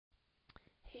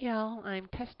y'all, I'm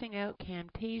testing out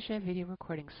Camtasia video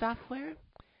recording software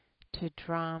to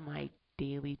draw my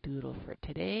daily doodle for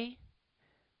today,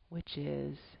 which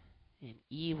is an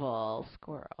evil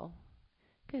squirrel,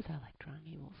 because I like drawing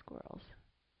evil squirrels.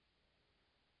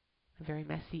 A very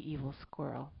messy evil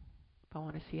squirrel. If I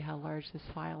want to see how large this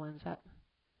file ends up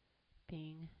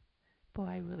being. Boy,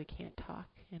 I really can't talk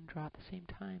and draw at the same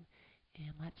time.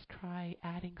 And let's try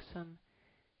adding some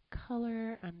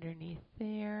color underneath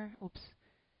there. Oops.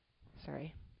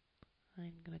 Sorry.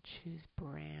 I'm going to choose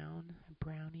brown,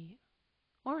 brownie,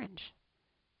 orange.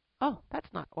 Oh, that's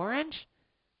not orange.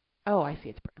 Oh, I see,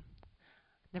 it's brown.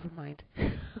 Never mind.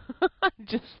 I'm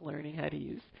just learning how to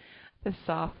use the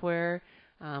software,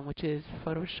 which is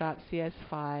Photoshop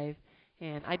CS5.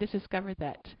 And I just discovered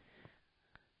that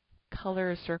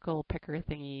color circle picker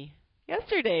thingy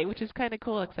yesterday, which is kind of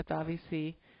cool, except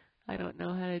obviously I don't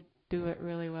know how to do it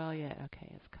really well yet. Okay,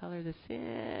 let's color this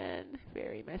in.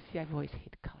 Very messy. I've always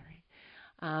hated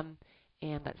coloring.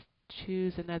 And let's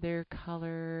choose another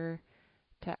color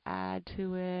to add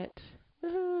to it.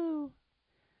 Woohoo!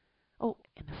 Oh,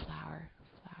 and the flower.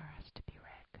 The flower has to be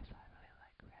red because I really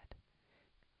like red.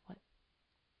 What?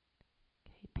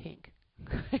 Okay, pink.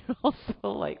 I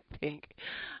also like pink.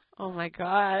 Oh my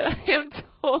god, I am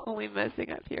totally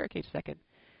messing up here. Okay, second.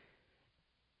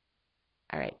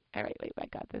 Alright, wait, I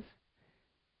got this.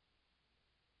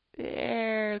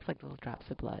 There, looks like little drops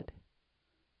of blood.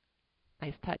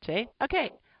 Nice touch, eh?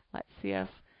 Okay, let's see how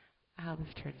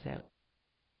this turns out.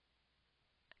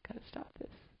 I gotta stop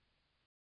this.